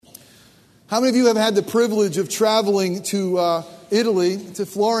How many of you have had the privilege of traveling to Italy, to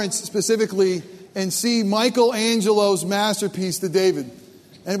Florence specifically, and see Michelangelo's masterpiece, The David?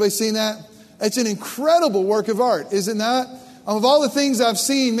 Anybody seen that? It's an incredible work of art, is it not? Of all the things I've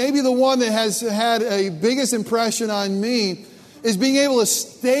seen, maybe the one that has had a biggest impression on me is being able to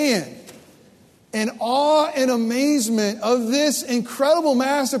stand in awe and amazement of this incredible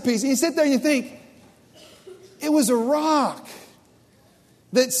masterpiece. And you sit there and you think, it was a rock.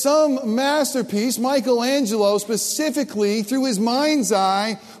 That some masterpiece, Michelangelo specifically, through his mind's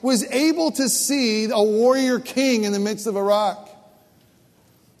eye, was able to see a warrior king in the midst of a rock.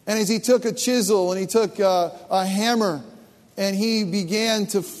 And as he took a chisel and he took a hammer and he began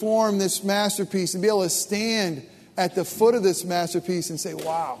to form this masterpiece and be able to stand at the foot of this masterpiece and say,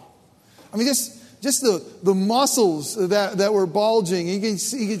 wow. I mean, just the muscles that were bulging. He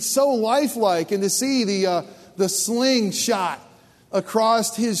gets so lifelike, and to see the slingshot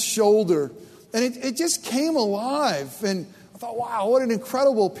across his shoulder. And it just came alive. And I thought, wow, what an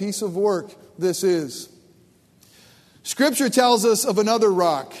incredible piece of work this is. Scripture tells us of another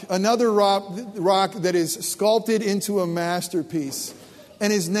rock that is sculpted into a masterpiece.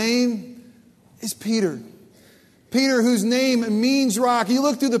 And his name is Peter. Peter, whose name means rock. You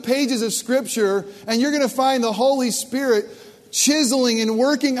look through the pages of Scripture, and you're going to find the Holy Spirit chiseling and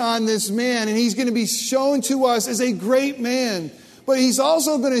working on this man. And he's going to be shown to us as a great man. But he's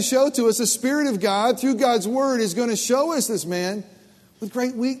also going to show to us the Spirit of God, through God's Word, is going to show us this man with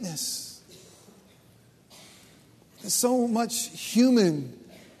great weakness. There's so much human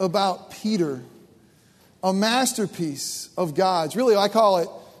about Peter. A masterpiece of God's. Really, I call it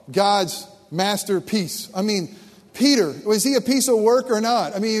God's masterpiece. I mean, Peter, was he a piece of work or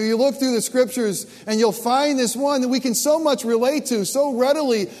not? I mean, you look through the Scriptures and you'll find this one that we can so much relate to, so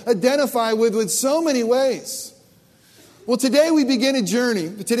readily identify with so many ways. Well, today we begin a journey.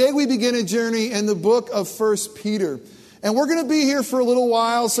 Today we begin a journey in the book of 1 Peter. And we're going to be here for a little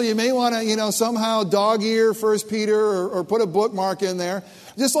while, so you may want to, somehow dog-ear 1 Peter or put a bookmark in there.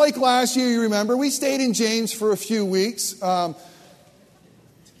 Just like last year, you remember, we stayed in James for a few weeks. Quite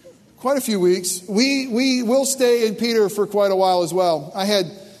a few weeks. We will stay in Peter for quite a while as well. I had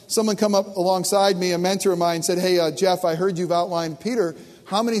someone come up alongside me, a mentor of mine, said, hey, Jeff, I heard you've outlined Peter.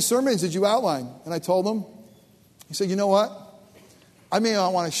 How many sermons did you outline? And I told him. He said, you know what? I may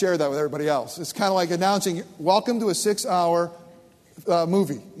not want to share that with everybody else. It's kind of like announcing, welcome to a 6-hour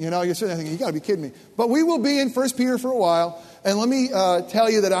movie. You're sitting there thinking, you got to be kidding me. But we will be in 1 Peter for a while. And let me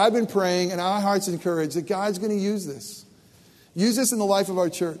tell you that I've been praying and our heart's encouraged that God's going to use this. Use this in the life of our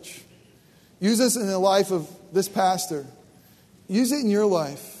church. Use this in the life of this pastor. Use it in your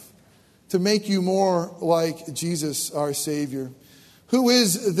life to make you more like Jesus, our Savior. Who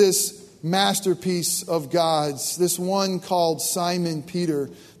is this masterpiece of God's, this one called Simon Peter,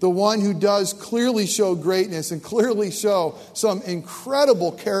 the one who does clearly show greatness and clearly show some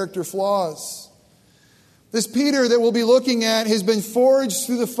incredible character flaws? This Peter that we'll be looking at has been forged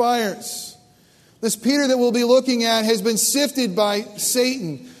through the fires. This Peter that we'll be looking at has been sifted by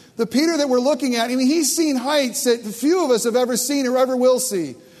Satan. The Peter that we're looking at, he's seen heights that few of us have ever seen or ever will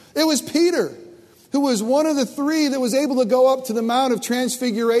see. It was Peter who was one of the three that was able to go up to the Mount of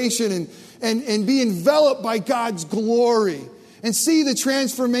Transfiguration and be enveloped by God's glory and see the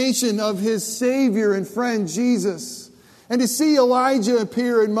transformation of his Savior and friend Jesus. And to see Elijah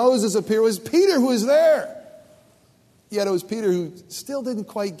appear and Moses appear. It was Peter who was there. Yet it was Peter who still didn't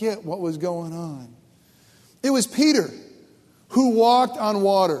quite get what was going on. It was Peter who walked on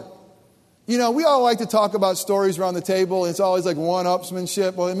water. We all like to talk about stories around the table. And it's always like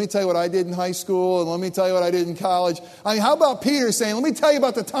one-upsmanship. Well, let me tell you what I did in high school, and let me tell you what I did in college. How about Peter saying, let me tell you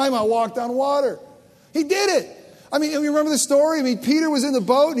about the time I walked on water? He did it. You remember the story? Peter was in the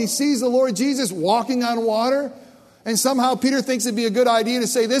boat, and he sees the Lord Jesus walking on water. And somehow Peter thinks it'd be a good idea to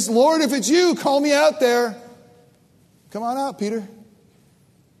say this, Lord, if it's you, call me out there. Come on out, Peter.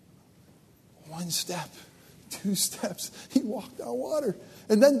 1 step, 2 steps. He walked on water.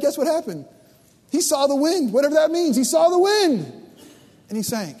 And then guess what happened? He saw the wind, whatever that means. He saw the wind. And he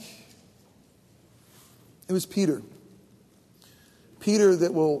sank. It was Peter. Peter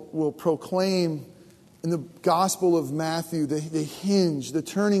that will proclaim in the Gospel of Matthew, the hinge, the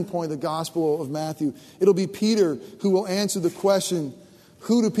turning point of the Gospel of Matthew. It'll be Peter who will answer the question,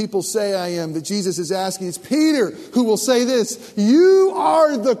 who do people say I am? That Jesus is asking. It's Peter who will say this, you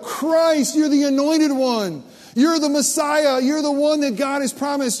are the Christ. You're the anointed one. You're the Messiah. You're the one that God has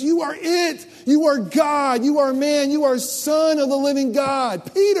promised. You are it. You are God. You are man. You are Son of the living God.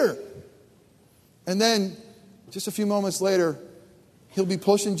 Peter. And then, just a few moments later, he'll be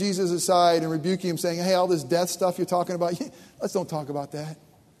pushing Jesus aside and rebuking him, saying, hey, all this death stuff you're talking about, let's don't talk about that.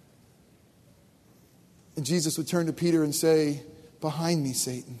 And Jesus would turn to Peter and say, "Behind me,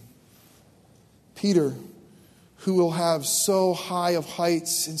 Satan." Peter, who will have so high of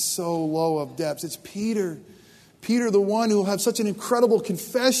heights and so low of depths. It's Peter. Peter, the one who will have such an incredible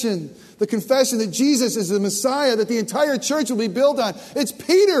confession. The confession that Jesus is the Messiah, that the entire church will be built on. It's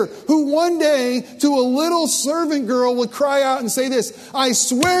Peter who one day to a little servant girl would cry out and say this, "I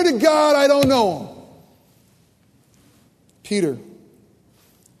swear to God I don't know him." Peter.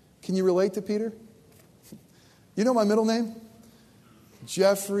 Can you relate to Peter? You know my middle name?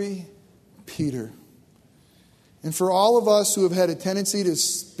 Jeffrey Peter. And for all of us who have had a tendency to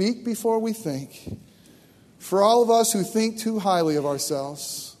speak before we think, for all of us who think too highly of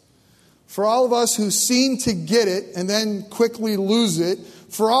ourselves, for all of us who seem to get it and then quickly lose it,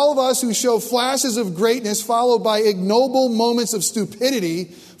 for all of us who show flashes of greatness followed by ignoble moments of stupidity,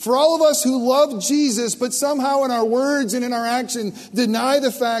 for all of us who love Jesus but somehow in our words and in our action deny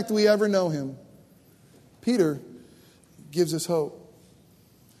the fact we ever know him, Peter gives us hope.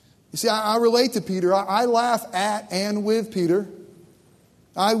 You see, I relate to Peter. I laugh at and with Peter.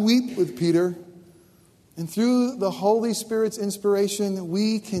 I weep with Peter. And through the Holy Spirit's inspiration,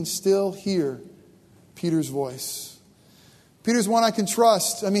 we can still hear Peter's voice. Peter's one I can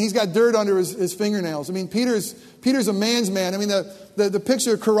trust. I mean, he's got dirt under his fingernails. I mean, Peter's a man's man. I mean, the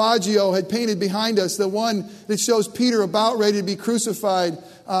picture Caravaggio had painted behind us, the one that shows Peter about ready to be crucified,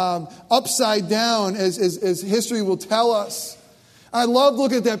 upside down, as history will tell us. I love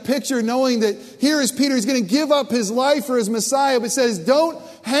looking at that picture knowing that here is Peter. He's going to give up his life for his Messiah, but says, "Don't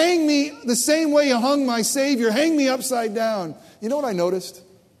hang me the same way you hung my Savior. Hang me upside down." You know what I noticed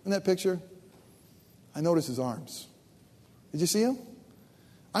in that picture? I noticed his arms. Did you see him?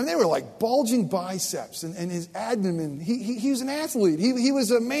 I mean, they were like bulging biceps and his abdomen. He was an athlete. He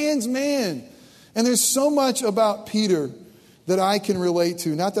was a man's man. And there's so much about Peter that I can relate to.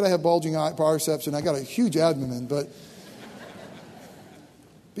 Not that I have bulging biceps and I got a huge abdomen, but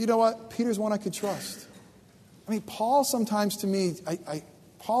you know what? Peter's one I could trust. I mean, Paul sometimes to me,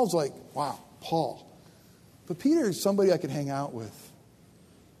 Paul's like, wow, Paul. But Peter is somebody I could hang out with.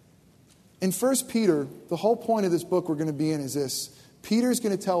 In 1 Peter, the whole point of this book we're going to be in is this. Peter's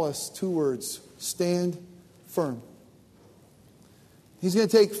going to tell us two words: stand firm. He's going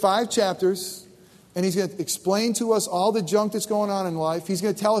to take 5 chapters and he's going to explain to us all the junk that's going on in life. He's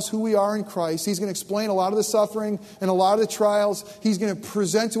going to tell us who we are in Christ. He's going to explain a lot of the suffering and a lot of the trials. He's going to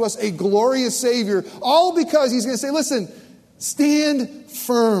present to us a glorious Savior. All because he's going to say, listen, stand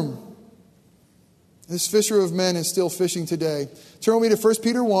firm. This fisher of men is still fishing today. Turn with me to 1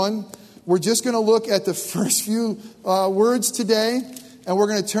 Peter 1. We're just going to look at the first few words today. And we're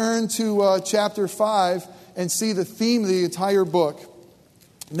going to turn to chapter 5 and see the theme of the entire book.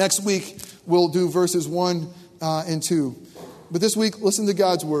 Next week, we'll do verses 1 and 2. But this week, listen to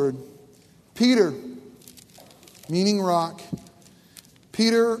God's word. Peter, meaning rock.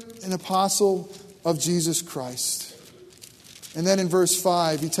 Peter, an apostle of Jesus Christ. And then in verse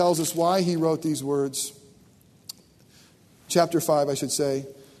 5, he tells us why he wrote these words. Chapter 5, I should say.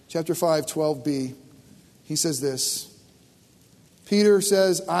 Chapter 5, 12b. He says this. Peter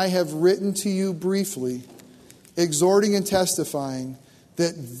says, "I have written to you briefly, exhorting and testifying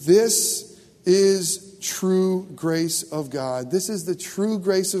that this is true grace of God." This is the true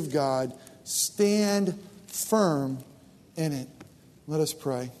grace of God. Stand firm in it. Let us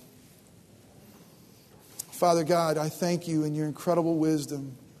pray. Father God, I thank you in your incredible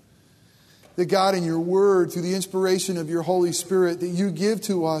wisdom. That God, in your word, through the inspiration of your Holy Spirit, that you give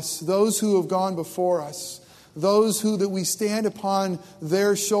to us, those who have gone before us, those who that we stand upon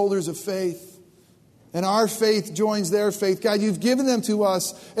their shoulders of faith. And our faith joins their faith. God, you've given them to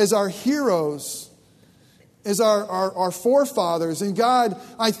us as our heroes, as our forefathers. And God,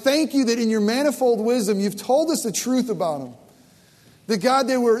 I thank you that in your manifold wisdom, you've told us the truth about them. That God,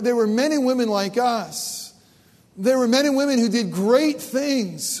 they were men and women like us. There were men and women who did great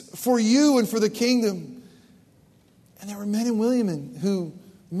things for you and for the kingdom. And there were men and women who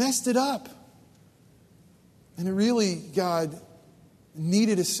messed it up. And who really, God,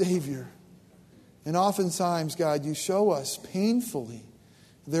 needed a Savior. And oftentimes, God, you show us painfully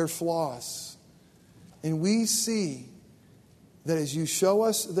their flaws. And we see that as you show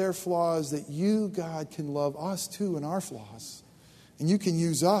us their flaws, that you, God, can love us too in our flaws. And you can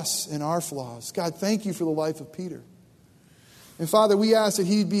use us in our flaws. God, thank you for the life of Peter. And Father, we ask that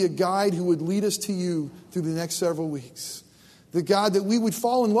he'd be a guide who would lead us to you through the next several weeks. That God, that we would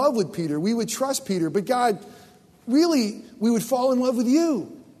fall in love with Peter. We would trust Peter. But God, really, we would fall in love with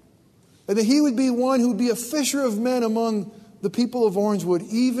you. And that he would be one who would be a fisher of men among the people of Orangewood,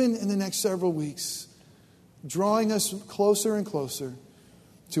 even in the next several weeks. Drawing us closer and closer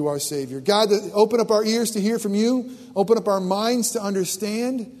to our Savior. God, open up our ears to hear from you. Open up our minds to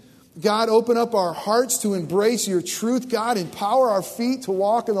understand. God, open up our hearts to embrace your truth. God, empower our feet to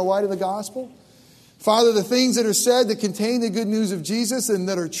walk in the light of the gospel. Father, the things that are said that contain the good news of Jesus and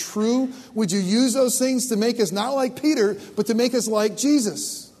that are true, would you use those things to make us not like Peter, but to make us like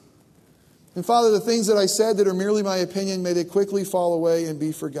Jesus? And Father, the things that I said that are merely my opinion, may they quickly fall away and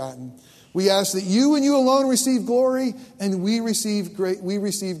be forgotten. We ask that you and you alone receive glory, and we receive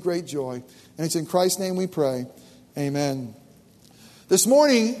great joy. And it's in Christ's name we pray. Amen. This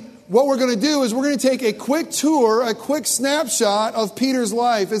morning, what we're going to do is we're going to take a quick tour, a quick snapshot of Peter's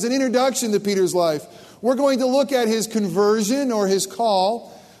life as an introduction to Peter's life. We're going to look at his conversion or his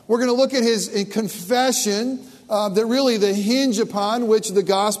call. We're going to look at his confession, that really the hinge upon which the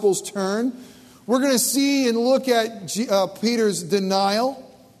Gospels turn. We're going to see and look at Peter's denial.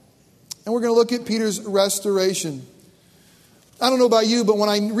 And we're going to look at Peter's restoration. I don't know about you, but when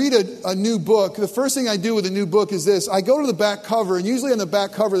I read a new book, the first thing I do with a new book is this. I go to the back cover, and usually on the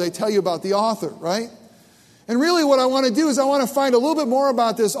back cover they tell you about the author, right? And really what I want to do is I want to find a little bit more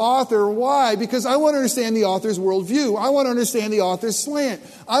about this author. Why? Because I want to understand the author's worldview. I want to understand the author's slant.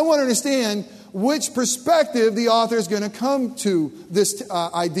 I want to understand which perspective the author is going to come to this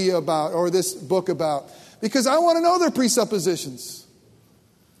idea about, or this book about. Because I want to know their presuppositions.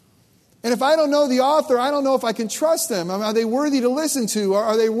 And if I don't know the author, I don't know if I can trust them. Are they worthy to listen to?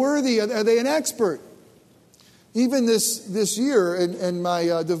 Are they worthy? Are they an expert? Even this year in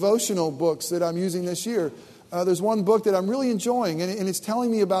my devotional books that I'm using this year, there's one book that I'm really enjoying, and it's telling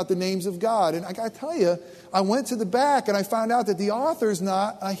me about the names of God. And I got to tell you, I went to the back and I found out that the author's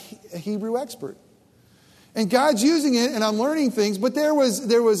not a Hebrew expert. And God's using it, and I'm learning things, but there was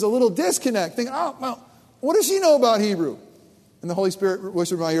a little disconnect. Thinking, oh, well, what does she know about Hebrew? And the Holy Spirit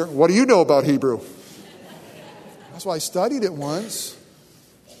whispered in my ear, what do you know about Hebrew? That's why I studied it once.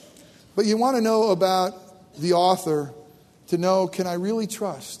 But you want to know about the author to know, can I really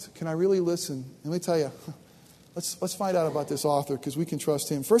trust? Can I really listen? And let me tell you, let's find out about this author, because we can trust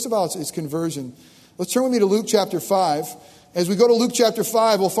him. First of all, it's conversion. Let's turn with me to Luke chapter 5. As we go to Luke chapter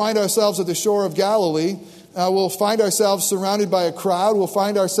 5, we'll find ourselves at the shore of Galilee. We'll find ourselves surrounded by a crowd. We'll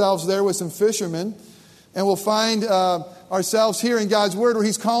find ourselves there with some fishermen. And we'll find ourselves here in God's Word where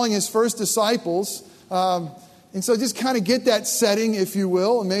He's calling His first disciples. And so just kind of get that setting, if you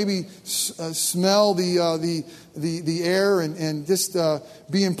will, and maybe smell the air and just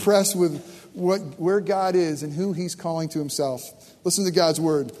be impressed with where God is and who He's calling to Himself. Listen to God's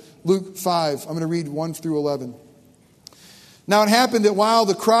Word. Luke 5, I'm going to read 1 through 11. Now it happened that while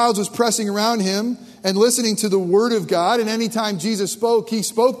the crowds was pressing around him and listening to the word of God, and anytime Jesus spoke, he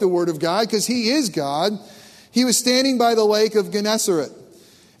spoke the word of God because he is God, he was standing by the lake of Gennesaret.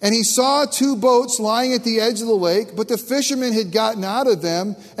 And he saw two boats lying at the edge of the lake, but the fishermen had gotten out of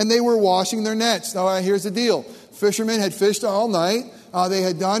them and they were washing their nets. Now here's the deal. Fishermen had fished all night. They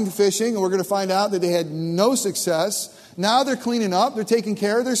had done fishing, and we're going to find out that they had no success. Now they're cleaning up. They're taking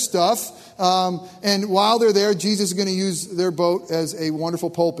care of their stuff. And while they're there, Jesus is going to use their boat as a wonderful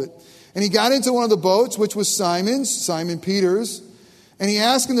pulpit. And he got into one of the boats, which was Simon Peter's. And he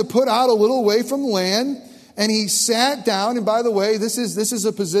asked him to put out a little way from land. And he sat down. And by the way, this is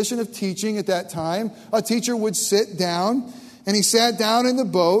a position of teaching at that time. A teacher would sit down. And he sat down in the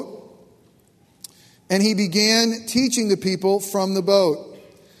boat. And he began teaching the people from the boat.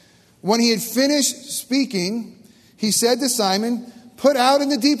 When he had finished speaking, he said to Simon, "Put out in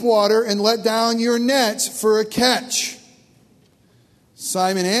the deep water and let down your nets for a catch."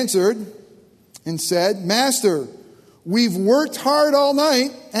 Simon answered and said, "Master, we've worked hard all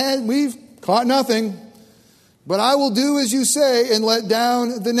night and we've caught nothing. But I will do as you say and let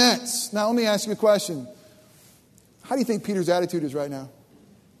down the nets." Now let me ask you a question. How do you think Peter's attitude is right now?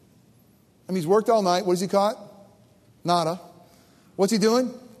 I mean, he's worked all night. What has he caught? Nada. What's he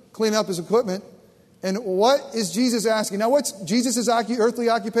doing? Cleaning up his equipment. And what is Jesus asking? Now, what's Jesus' earthly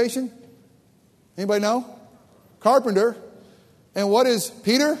occupation? Anybody know? Carpenter. And what is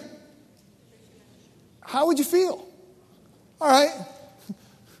Peter? How would you feel? All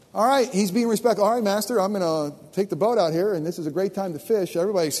right, he's being respectful. All right, Master, I'm going to take the boat out here, and this is a great time to fish.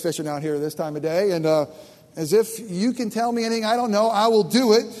 Everybody's fishing out here this time of day. And as if you can tell me anything I don't know, I will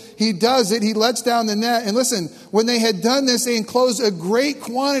do it. He does it. He lets down the net. And listen, when they had done this, they enclosed a great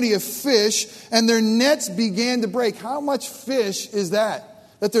quantity of fish, and their nets began to break. How much fish is that?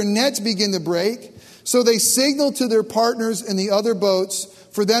 That their nets begin to break. So they signaled to their partners in the other boats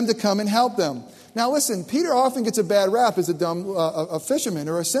for them to come and help them. Now listen, Peter often gets a bad rap as a fisherman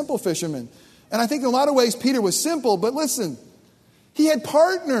or a simple fisherman. And I think in a lot of ways Peter was simple, but listen, he had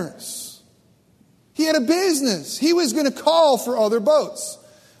partners. He had a business. He was going to call for other boats.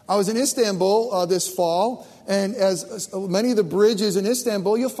 I was in Istanbul this fall, and as many of the bridges in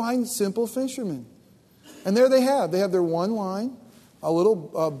Istanbul, you'll find simple fishermen. And there they have their one line, a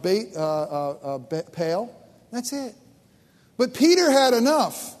little bait pail. That's it. But Peter had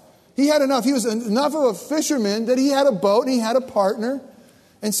enough. He had enough. He was enough of a fisherman that he had a boat and he had a partner.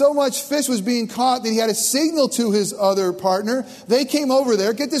 And so much fish was being caught that he had to signal to his other partner. They came over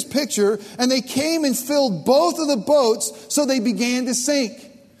there, get this picture, and they came and filled both of the boats so they began to sink.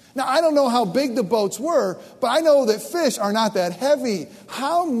 Now, I don't know how big the boats were, but I know that fish are not that heavy.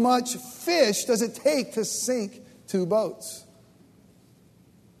 How much fish does it take to sink 2 boats?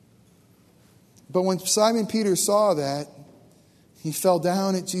 But when Simon Peter saw that, he fell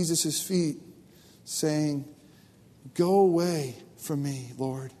down at Jesus' feet, saying, "Go away from me,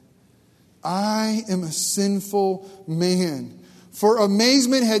 Lord. I am a sinful man." For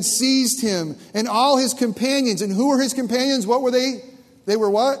amazement had seized him and all his companions. And who were his companions? What were they? They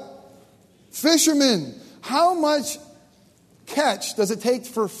were what? Fishermen. How much catch does it take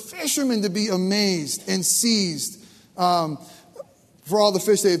for fishermen to be amazed and seized for all the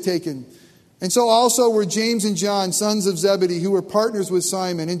fish they have taken? And so also were James and John, sons of Zebedee, who were partners with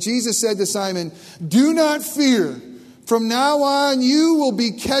Simon. And Jesus said to Simon, "Do not fear. From now on you will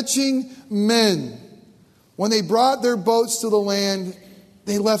be catching men." When they brought their boats to the land,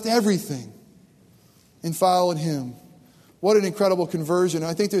 they left everything and followed him. What an incredible conversion.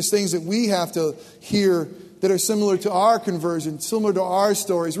 I think there's things that we have to hear that are similar to our conversion, similar to our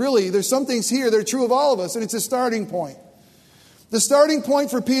stories. Really, there's some things here that are true of all of us, and it's a starting point. The starting point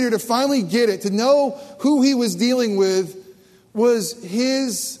for Peter to finally get it, to know who he was dealing with, was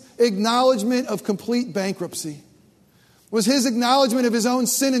his acknowledgement of complete bankruptcy. Was his acknowledgement of his own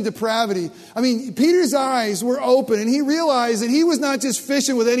sin and depravity. I mean, Peter's eyes were open and he realized that he was not just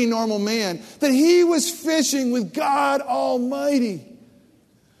fishing with any normal man, that he was fishing with God Almighty.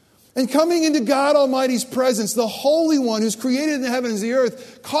 And coming into God Almighty's presence, the Holy One who's created the heavens and the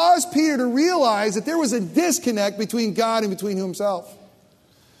earth, caused Peter to realize that there was a disconnect between God and between himself.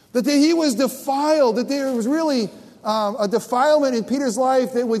 That he was defiled, that there was really a defilement in Peter's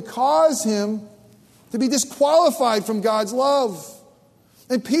life that would cause him to be disqualified from God's love.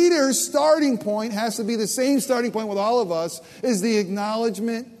 And Peter's starting point has to be the same starting point with all of us, is the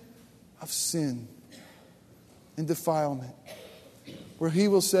acknowledgement of sin and defilement. Where he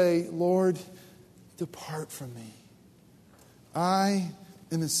will say, "Lord, depart from me. I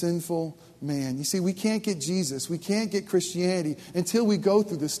am a sinful man." You see, we can't get Jesus, we can't get Christianity until we go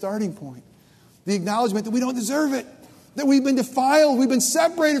through the starting point. The acknowledgement that we don't deserve it, that we've been defiled, we've been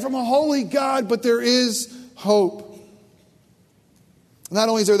separated from a holy God, but there is hope. Not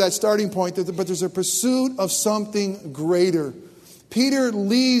only is there that starting point, but there's a pursuit of something greater. Peter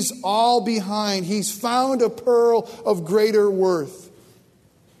leaves all behind. He's found a pearl of greater worth.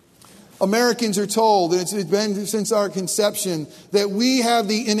 Americans are told, and it's been since our conception, that we have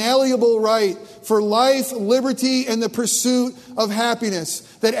the inalienable right for life, liberty, and the pursuit of happiness.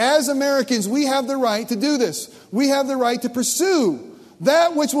 That as Americans, we have the right to do this. We have the right to pursue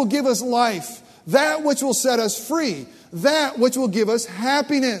that which will give us life, that which will set us free, that which will give us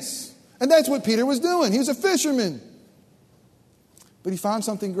happiness. And that's what Peter was doing. He was a fisherman. But he found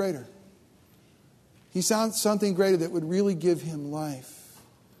something greater. He found something greater that would really give him life.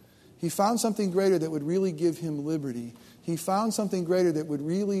 He found something greater that would really give him liberty. He found something greater that would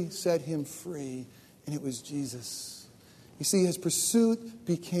really set him free, and it was Jesus. You see, his pursuit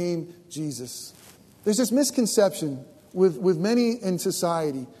became Jesus. There's this misconception with many in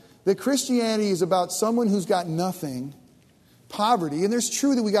society that Christianity is about someone who's got nothing, poverty, and there's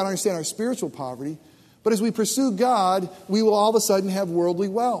true that we got to understand our spiritual poverty, but as we pursue God, we will all of a sudden have worldly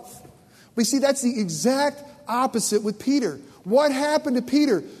wealth. But you see, that's the exact opposite with Peter. What happened to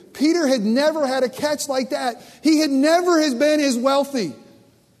Peter? Peter had never had a catch like that. He had never been as wealthy.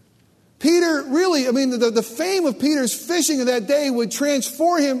 Peter really, the fame of Peter's fishing of that day would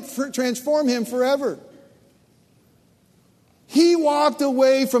transform him forever. He walked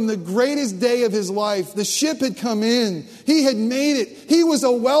away from the greatest day of his life. The ship had come in. He had made it. He was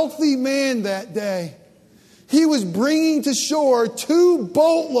a wealthy man that day. He was bringing to shore 2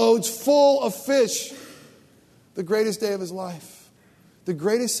 boatloads full of fish. The greatest day of his life. The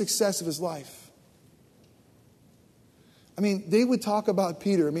greatest success of his life. They would talk about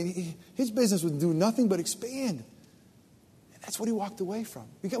Peter. His business would do nothing but expand. And that's what he walked away from.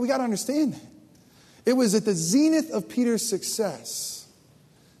 We got to understand that. It was at the zenith of Peter's success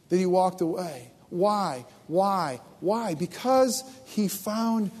that he walked away. Why? Because he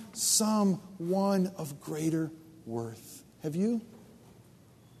found someone of greater worth. Have you?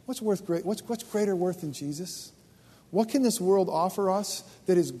 What's greater worth than Jesus? What can this world offer us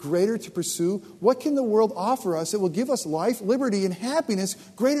that is greater to pursue? What can the world offer us that will give us life, liberty, and happiness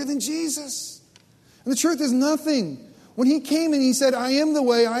greater than Jesus? And the truth is nothing. When he came and he said, I am the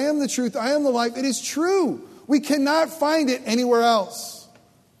way, I am the truth, I am the life, it is true. We cannot find it anywhere else.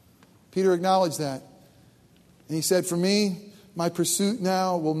 Peter acknowledged that. And he said, for me, my pursuit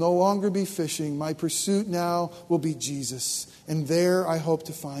now will no longer be fishing. My pursuit now will be Jesus. And there I hope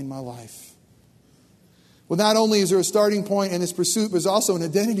to find my life. Well, not only is there a starting point in this pursuit, but there's also an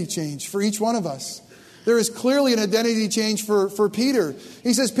identity change for each one of us. There is clearly an identity change for Peter.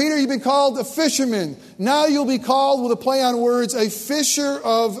 He says, Peter, you've been called a fisherman. Now you'll be called, with a play on words, a fisher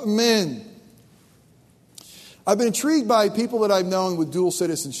of men. I've been intrigued by people that I've known with dual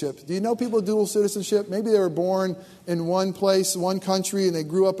citizenship. Do you know people with dual citizenship? Maybe they were born in one place, one country, and they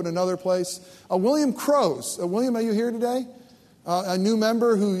grew up in another place. William Crows. William, are you here today? A new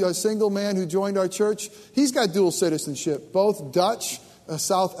member, a single man who joined our church. He's got dual citizenship, both Dutch,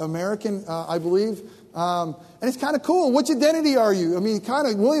 South American, I believe. And it's kind of cool. Which identity are you? I mean,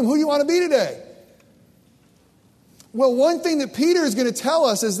 William, who do you want to be today? Well, one thing that Peter is going to tell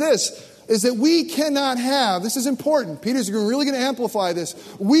us is this, is that we cannot have, this is important, Peter's really going to amplify this,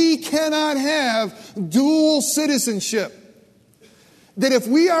 we cannot have dual citizenship. That if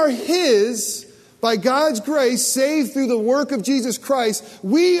we are his, by God's grace, saved through the work of Jesus Christ,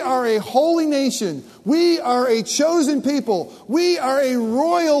 we are a holy nation. We are a chosen people. We are a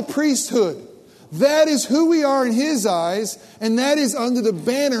royal priesthood. That is who we are in his eyes, and that is under the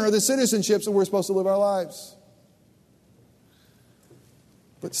banner of the citizenships that we're supposed to live our lives.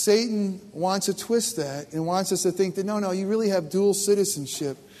 But Satan wants to twist that and wants us to think that, no, you really have dual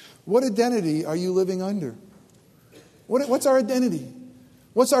citizenship. What identity are you living under? What's our identity?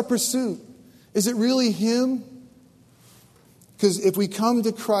 What's our pursuit? Is it really him? Because if we come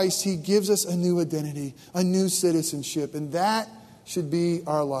to Christ, he gives us a new identity, a new citizenship, and that should be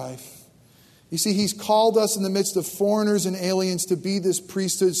our life. You see, he's called us in the midst of foreigners and aliens to be this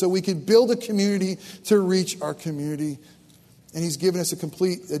priesthood so we can build a community to reach our community. And he's given us a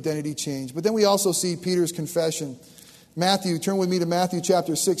complete identity change. But then we also see Peter's confession. Matthew, turn with me to Matthew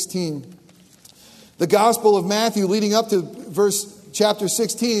chapter 16. The Gospel of Matthew, leading up to chapter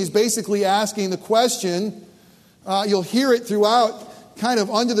 16, is basically asking the question, you'll hear it throughout, kind of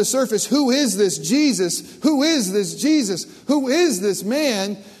under the surface, who is this Jesus? Who is this Jesus? Who is this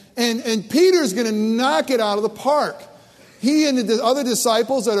man? And Peter's going to knock it out of the park. He and the other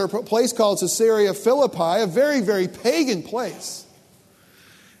disciples at a place called Caesarea Philippi, a very, very pagan place.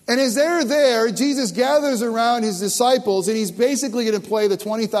 And as they're there, Jesus gathers around his disciples, and he's basically going to play the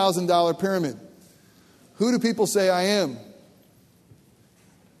 $20,000 pyramid. Who do people say I am?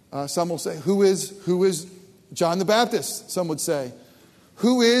 Some will say, who is John the Baptist? Some would say.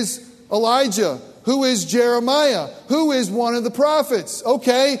 Who is Elijah? Who is Jeremiah? Who is one of the prophets?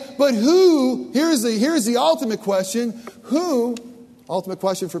 Okay, but who, here's the ultimate question. Who, ultimate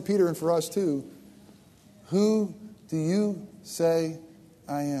question for Peter and for us too, who do you say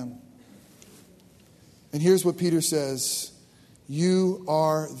I am? And here's what Peter says. You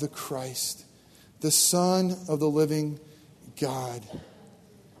are the Christ, the Son of the living God.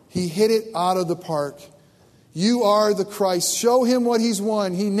 He hit it out of the park. You are the Christ. Show him what he's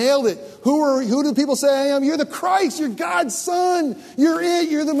won. He nailed it. Who do people say I am? You're the Christ. You're God's Son. You're it.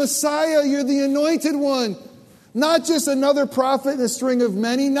 You're the Messiah. You're the anointed one. Not just another prophet in a string of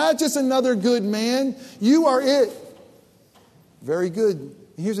many. Not just another good man. You are it. Very good.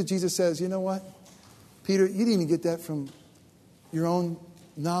 And here's what Jesus says. You know what? Peter, you didn't even get that from your own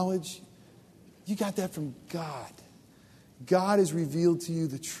knowledge. You got that from God. God has revealed to you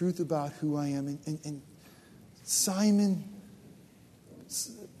the truth about who I am. And Simon,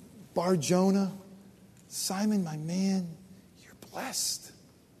 Bar-Jonah, Simon, my man, you're blessed.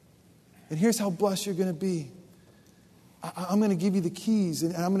 And here's how blessed you're going to be. I'm going to give you the keys,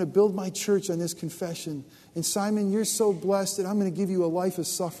 and I'm going to build my church on this confession. And Simon, you're so blessed that I'm going to give you a life of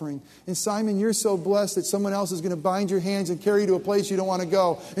suffering. And Simon, you're so blessed that someone else is going to bind your hands and carry you to a place you don't want to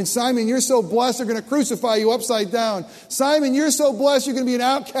go. And Simon, you're so blessed they're going to crucify you upside down. Simon, you're so blessed you're going to be an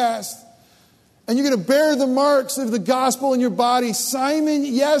outcast. And you're going to bear the marks of the gospel in your body. Simon,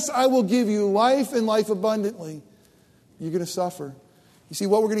 yes, I will give you life and life abundantly. You're going to suffer. You see,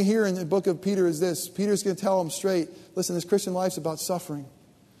 what we're going to hear in the book of Peter is this. Peter's going to tell them straight, listen, this Christian life's about suffering,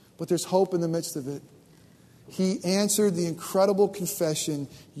 but there's hope in the midst of it. He answered the incredible confession,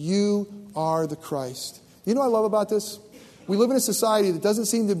 you are the Christ. You know what I love about this? We live in a society that doesn't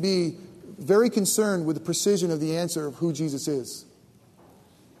seem to be very concerned with the precision of the answer of who Jesus is.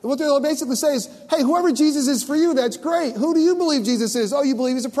 What they'll basically say is, hey, whoever Jesus is for you, that's great. Who do you believe Jesus is? Oh, you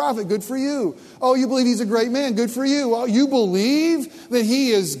believe he's a prophet. Good for you. Oh, you believe he's a great man. Good for you. Oh, you believe that he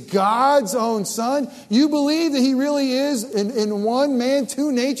is God's own son? You believe that he really is in one man,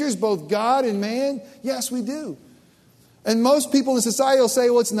 two natures, both God and man? Yes, we do. And most people in society will say,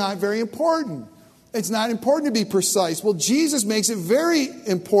 well, it's not very important. It's not important to be precise. Well, Jesus makes it very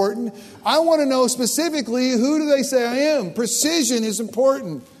important. I want to know specifically, who do they say I am? Precision is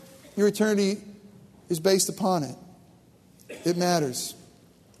important. Your eternity is based upon it. It matters.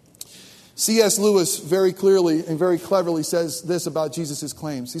 C.S. Lewis very clearly and very cleverly says this about Jesus'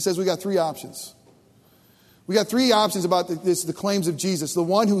 claims. He says we got three options. We got three options about the claims of Jesus. The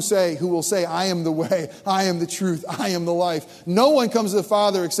one who will say, I am the way, I am the truth, I am the life. No one comes to the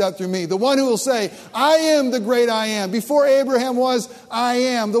Father except through me. The one who will say, I am the great I am. Before Abraham was, I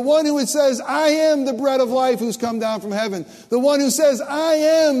am. The one who says, I am the bread of life who's come down from heaven. The one who says, I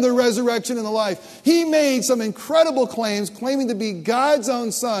am the resurrection and the life. He made some incredible claims, claiming to be God's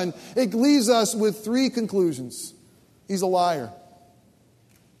own son. It leaves us with three conclusions. He's a liar.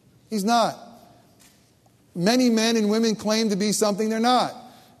 He's not. Many men and women claim to be something they're not.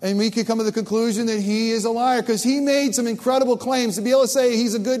 And we could come to the conclusion that he is a liar because he made some incredible claims to be able to say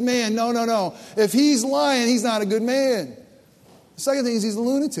he's a good man. No. If he's lying, he's not a good man. The second thing is he's a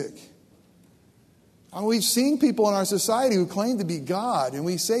lunatic. We've seen people in our society who claim to be God, and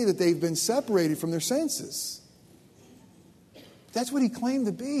we say that they've been separated from their senses. That's what he claimed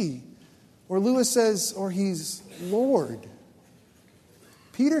to be. Or Lewis says, or he's Lord.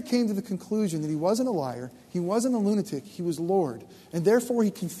 Peter came to the conclusion that he wasn't a liar, he wasn't a lunatic, he was Lord. And therefore he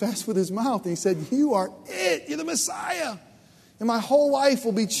confessed with his mouth and he said, you are it, you're the Messiah. And my whole life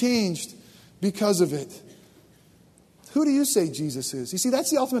will be changed because of it. Who do you say Jesus is? You see, that's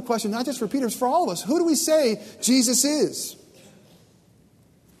the ultimate question, not just for Peter, it's for all of us. Who do we say Jesus is?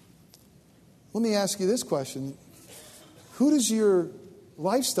 Let me ask you this question. Who does your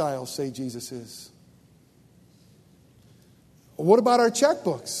lifestyle say Jesus is? What about our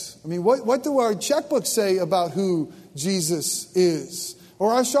checkbooks? I mean, what do our checkbooks say about who Jesus is?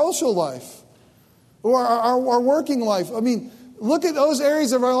 Or our social life? Or our working life? I mean, look at those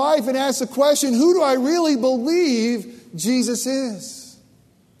areas of our life and ask the question, who do I really believe Jesus is?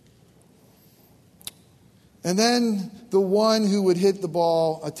 And then the one who would hit the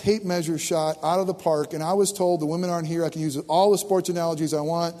ball, a tape measure shot out of the park, and I was told, the women aren't here, I can use all the sports analogies I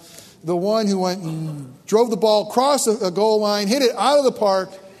want. The one who went and drove the ball across a goal line, hit it out of the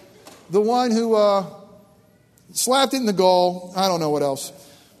park. The one who slapped it in the goal. I don't know what else.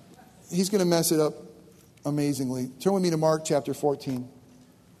 He's going to mess it up amazingly. Turn with me to Mark chapter 14.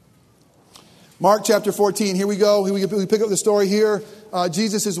 Mark chapter 14. Here we go. We pick up the story here.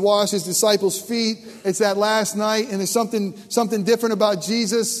 Jesus has washed his disciples' feet. It's that last night, and there's something different about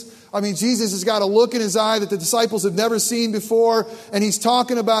Jesus. I mean, Jesus has got a look in his eye that the disciples have never seen before. And he's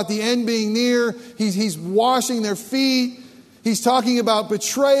talking about the end being near. He's washing their feet. He's talking about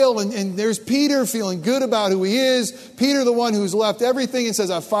betrayal. And there's Peter feeling good about who he is. Peter, the one who's left everything and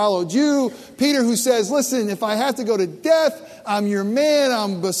says, I followed you. Peter who says, listen, if I have to go to death, I'm your man.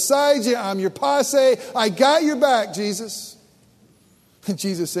 I'm beside you. I'm your posse. I got your back, Jesus. And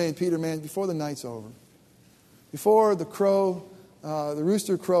Jesus saying, Peter, man, before the night's over, before the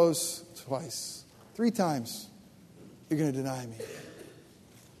rooster crows twice, 3 times, you're going to deny me.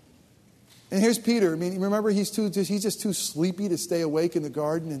 And here's Peter. I mean, remember, he's just too sleepy to stay awake in the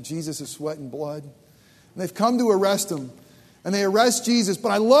garden, and Jesus is sweating blood. And they've come to arrest him, and they arrest Jesus.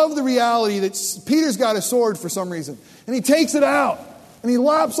 But I love the reality that Peter's got a sword for some reason, and he takes it out, and he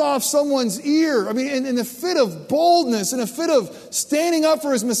lops off someone's ear. I mean, in a fit of boldness, in a fit of standing up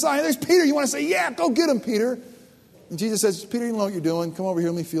for his Messiah. There's Peter. You want to say, yeah, go get him, Peter. And Jesus says, Peter, you know what you're doing. Come over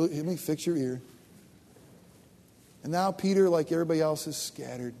here, let me fix your ear. And now Peter, like everybody else, is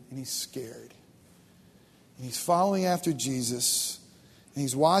scattered and he's scared. And he's following after Jesus. And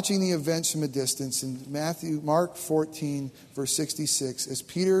he's watching the events from a distance. In Mark 14, verse 66, as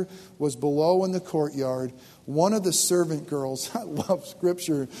Peter was below in the courtyard, one of the servant girls, I love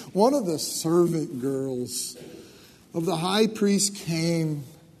scripture, one of the servant girls of the high priest came.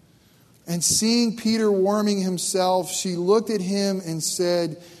 And seeing Peter warming himself, she looked at him and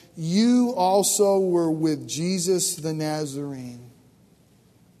said, you also were with Jesus the Nazarene.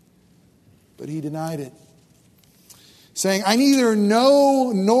 But he denied it, saying, I neither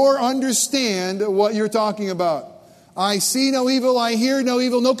know nor understand what you're talking about. I see no evil, I hear no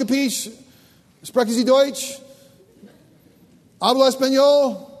evil, no capiche. Sprechen Sie Deutsch? Habla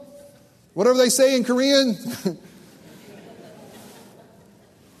Español? Whatever they say in Korean.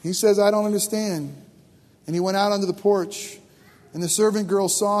 He says, I don't understand. And he went out onto the porch. And the servant girl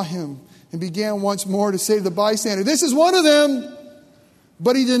saw him and began once more to say to the bystander, "This is one of them."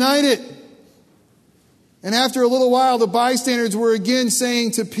 But he denied it. And after a little while, the bystanders were again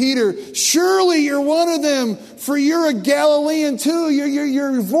saying to Peter, "Surely you're one of them, for you're a Galilean too.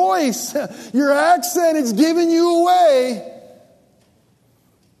 Your voice, your accent, it's giving you away."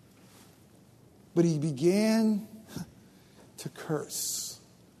 But he began to curse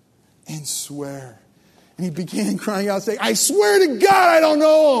and swear. And he began crying out, saying, "I swear to God, I don't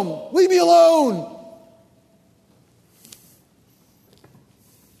know him. Leave me alone."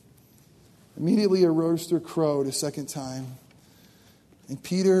 Immediately a rooster crowed a second time. And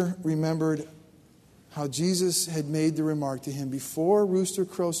Peter remembered how Jesus had made the remark to him, "Before a rooster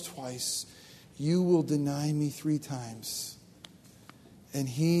crows twice, you will deny me 3 times." And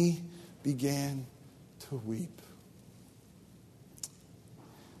he began to weep.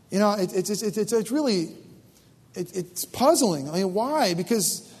 You know, it's really puzzling. I mean, why?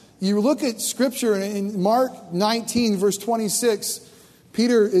 Because you look at Scripture, and in Mark 19, verse 26,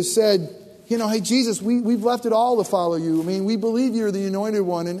 Peter is said, you know, "Hey, Jesus, we've left it all to follow you. I mean, we believe you're the anointed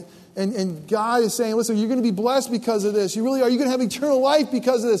one." And God is saying, "Listen, you're going to be blessed because of this. You really are. You're going to have eternal life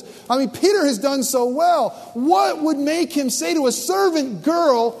because of this." I mean, Peter has done so well. What would make him say to a servant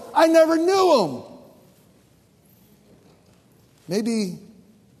girl, "I never knew him"? Maybe,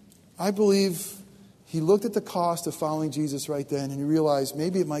 I believe, he looked at the cost of following Jesus right then, and he realized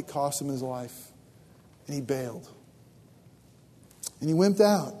maybe it might cost him his life. And he bailed. And he wimped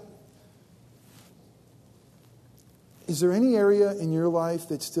out. Is there any area in your life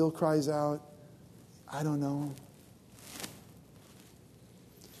that still cries out, "I don't know"?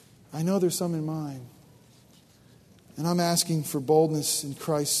 I know there's some in mine. And I'm asking for boldness in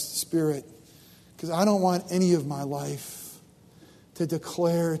Christ's Spirit, because I don't want any of my life to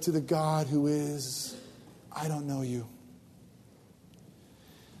declare to the God who is, "I don't know you."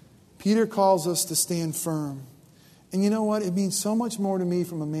 Peter calls us to stand firm. And you know what? It means so much more to me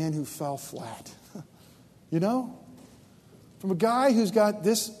from a man who fell flat. You know? From a guy who's got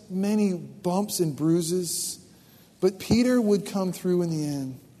this many bumps and bruises. But Peter would come through in the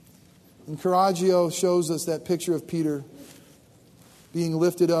end. And Correggio shows us that picture of Peter being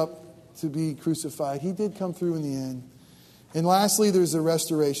lifted up to be crucified. He did come through in the end. And lastly, there's the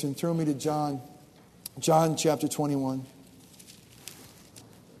restoration. Turn me to John chapter 21.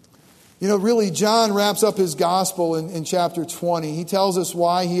 You know, really, John wraps up his gospel in chapter 20. He tells us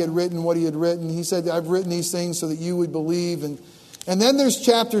why he had written what he had written. He said, "I've written these things so that you would believe." And then there's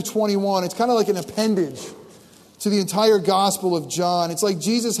chapter 21. It's kind of like an appendage to the entire gospel of John. It's like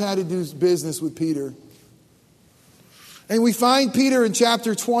Jesus had to do business with Peter. And we find Peter in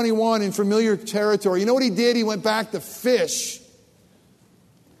chapter 21 in familiar territory. You know what he did? He went back to fish.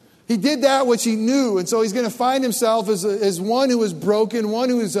 He did that which he knew. And so he's going to find himself as one who is broken, one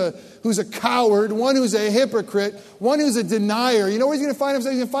who's a coward, one who's a hypocrite, one who's a denier. You know where he's going to find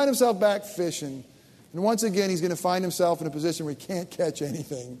himself? He's going to find himself back fishing. And once again, he's going to find himself in a position where he can't catch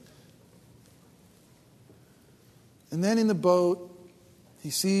anything. And then in the boat, he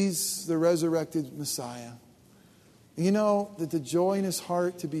sees the resurrected Messiah. And you know that the joy in his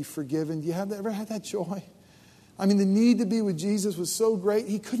heart to be forgiven. Do you ever had that joy? I mean, the need to be with Jesus was so great,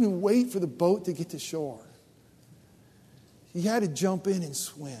 he couldn't wait for the boat to get to shore. He had to jump in and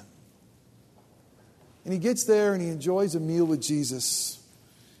swim. And he gets there and he enjoys a meal with Jesus.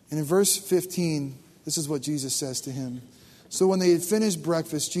 And in verse 15, this is what Jesus says to him. "So when they had finished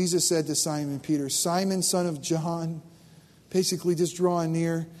breakfast, Jesus said to Simon Peter, 'Simon, son of John,'" basically just drawing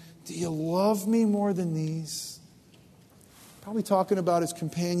near, "do you love me more than these?" Probably talking about his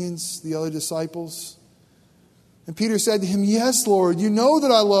companions, the other disciples. And Peter said to him, "Yes, Lord, you know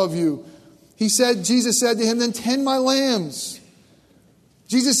that I love you." Jesus said to him, "Then tend my lambs."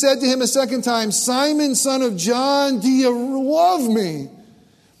 Jesus said to him a second time, "Simon, son of John, do you love me?"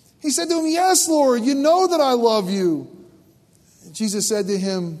 He said to him, "Yes, Lord, you know that I love you." And Jesus said to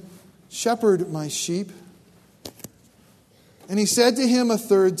him, "Shepherd my sheep." And he said to him a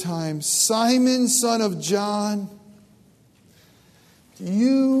third time, "Simon, son of John, do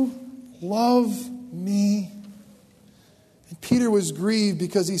you love me?" And Peter was grieved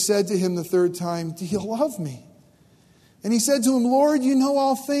because he said to him the third time, "Do you love me?" And he said to him, "Lord, you know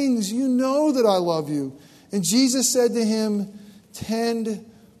all things. You know that I love you." And Jesus said to him, "Tend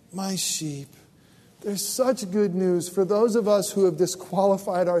my sheep." There's such good news for those of us who have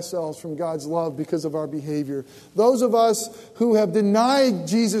disqualified ourselves from God's love because of our behavior. Those of us who have denied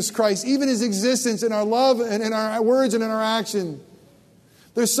Jesus Christ, even his existence in our love and in our words and in our action.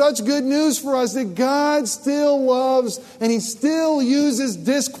 There's such good news for us that God still loves and he still uses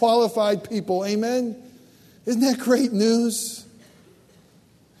disqualified people. Amen? Isn't that great news?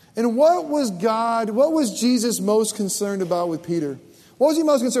 And what was Jesus most concerned about with Peter? What was he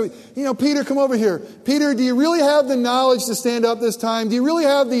most concerned with? Peter, come over here. Peter, do you really have the knowledge to stand up this time? Do you really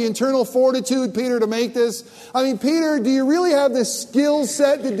have the internal fortitude, Peter, to make this? Peter, do you really have the skill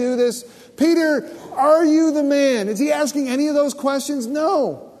set to do this? Peter, are you the man? Is he asking any of those questions?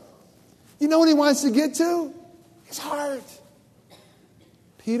 No. You know what he wants to get to? His heart.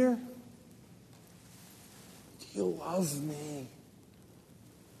 Peter, do you love me?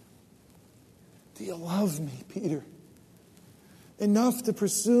 Do you love me, Peter? Enough to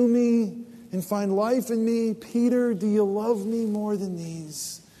pursue me and find life in me? Peter, do you love me more than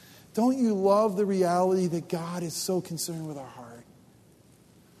these? Don't you love the reality that God is so concerned with our heart?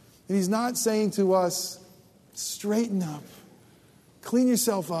 And He's not saying to us, straighten up, clean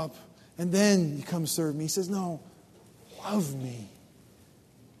yourself up, and then you come serve me. He says, no, love me.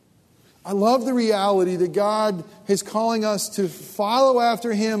 I love the reality that God is calling us to follow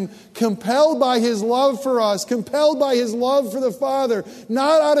after Him, compelled by His love for us, compelled by His love for the Father,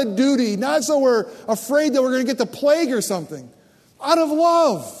 not out of duty, not so we're afraid that we're going to get the plague or something. Out of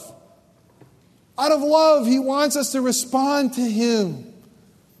love. Out of love, He wants us to respond to Him.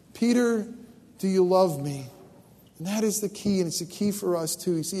 Peter, do you love me? And that is the key, and it's the key for us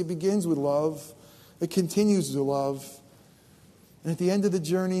too. You see, it begins with love. It continues with love. And at the end of the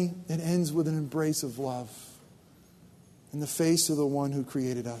journey, it ends with an embrace of love in the face of the one who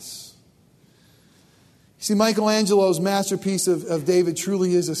created us. You see, Michelangelo's masterpiece of David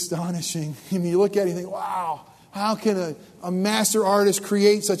truly is astonishing. You look at it and you think, wow, how can a master artist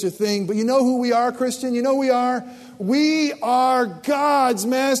create such a thing? But you know who we are, Christian? You know who we are? We are God's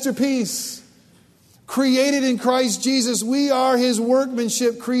masterpiece. Created in Christ Jesus. We are His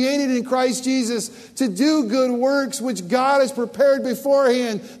workmanship, created in Christ Jesus to do good works which God has prepared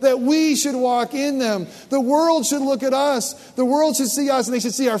beforehand that we should walk in them. The world should look at us. The world should see us and they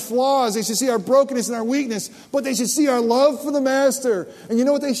should see our flaws. They should see our brokenness and our weakness. But they should see our love for the Master. And you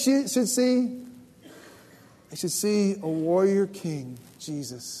know what they should see? They should see a warrior king,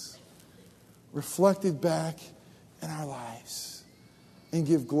 Jesus, reflected back in our lives. And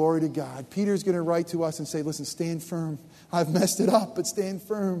give glory to God. Peter's going to write to us and say, listen, stand firm. I've messed it up, but stand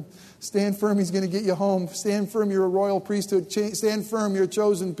firm. Stand firm. He's going to get you home. Stand firm. You're a royal priesthood. Stand firm. You're a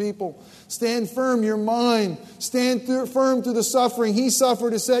chosen people. Stand firm. You're mine. Stand firm through the suffering He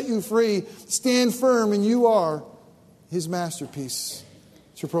suffered to set you free. Stand firm, and you are His masterpiece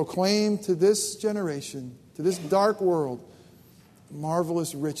to proclaim to this generation, to this dark world,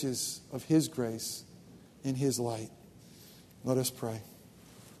 marvelous riches of His grace in His light. Let us pray.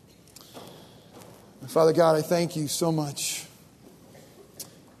 Father God, I thank You so much.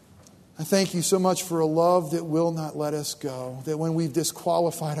 I thank You so much for a love that will not let us go. That when we've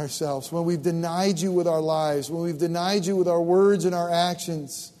disqualified ourselves, when we've denied You with our lives, when we've denied You with our words and our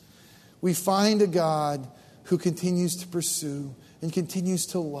actions, we find a God who continues to pursue and continues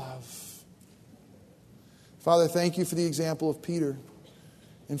to love. Father, thank You for the example of Peter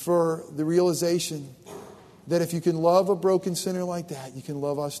and for the realization that if You can love a broken sinner like that, You can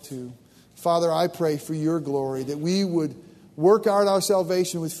love us too. Father, I pray for Your glory, that we would work out our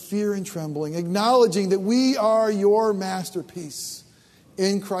salvation with fear and trembling, acknowledging that we are Your masterpiece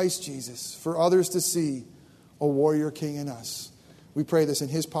in Christ Jesus, for others to see a warrior king in us. We pray this in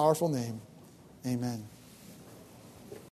His powerful name. Amen.